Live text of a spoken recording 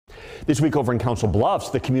This week over in Council Bluffs,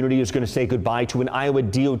 the community is going to say goodbye to an Iowa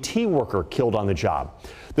DOT worker killed on the job.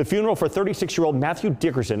 The funeral for 36-year-old Matthew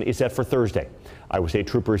Dickerson is set for Thursday. Iowa State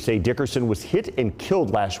troopers say Dickerson was hit and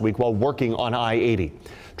killed last week while working on I-80.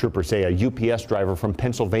 Troopers say a UPS driver from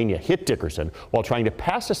Pennsylvania hit Dickerson while trying to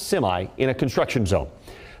pass a semi in a construction zone.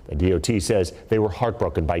 The DOT says they were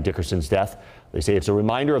heartbroken by Dickerson's death. They say it's a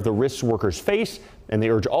reminder of the risks workers face, and they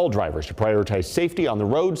urge all drivers to prioritize safety on the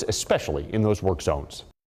roads, especially in those work zones.